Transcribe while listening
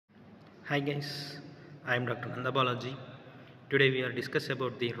Hi guys, I am Dr.S.Nandhabalaji. Today we are discuss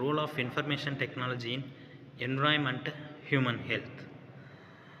about the role of information technology in environment, human health.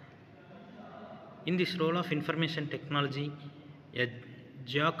 In this role of information technology, a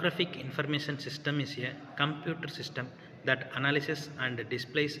geographic information system is a computer system that analyzes and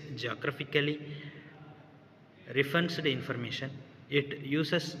displays geographically referenced information. It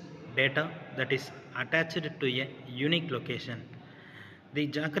uses data that is attached to a unique location. The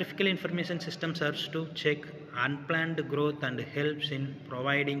geographical information system serves to check unplanned growth and helps in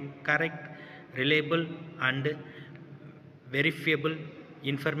providing correct, reliable, and verifiable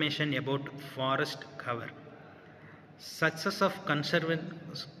information about forest cover, success of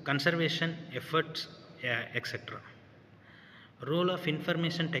conservation efforts, etc. Role of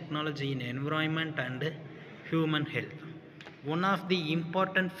information technology in environment and human health. One of the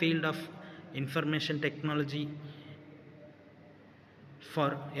important field of information technology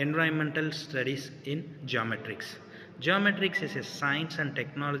for environmental studies in geometrics. Geometrics is a science and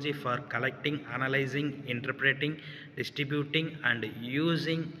technology for collecting, analyzing, interpreting, distributing, and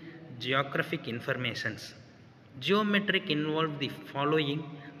using geographic informations. Geometric involve the following: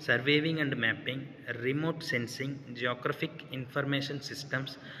 surveying and mapping, remote sensing, geographic information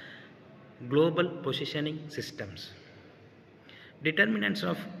systems, global positioning systems. Determinants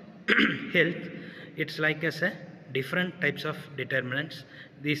of health, it's like as a different types of determinants.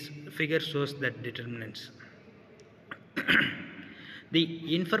 This figure shows that determinants.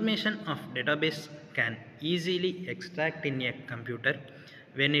 The information of database can easily extract in a computer.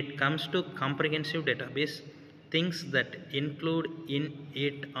 When it comes to comprehensive database, things that include in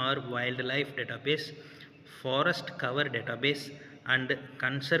it are wildlife database, forest cover database, and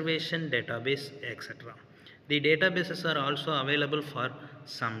conservation database, etc. The databases are also available for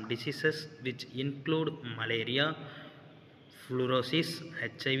some diseases which include malaria, fluorosis,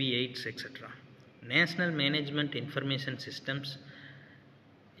 HIV/AIDS, etc. National Management Information Systems,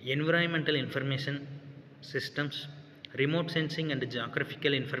 Environmental Information Systems, Remote Sensing and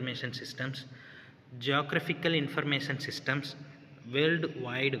Geographical Information Systems, Geographical Information Systems, World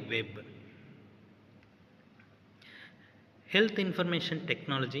Wide Web. Health information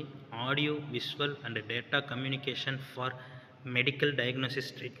technology, audio, visual and data communication for medical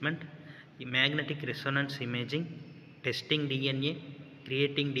diagnosis treatment, magnetic resonance imaging, testing DNA,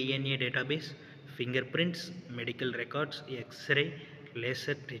 creating DNA database, fingerprints, medical records, X-ray,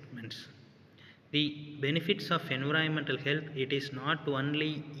 laser treatments. The benefits of environmental health, it is not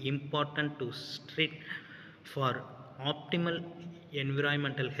only important to strive for optimal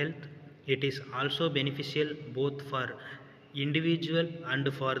environmental health, it is also beneficial both for individual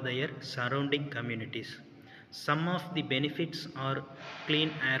and for their surrounding communities. Some of the benefits are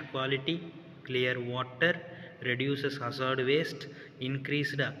clean air quality, clear water, reduces hazard waste,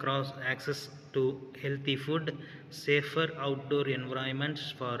 increased across access to healthy food, safer outdoor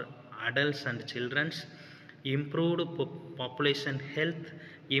environments for adults and children, improved population health,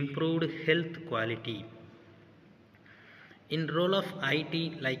 improved health quality. In role of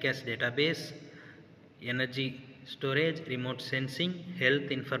IT like as database, energy storage, remote sensing, health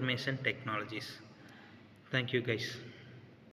information technologies. Thank you guys.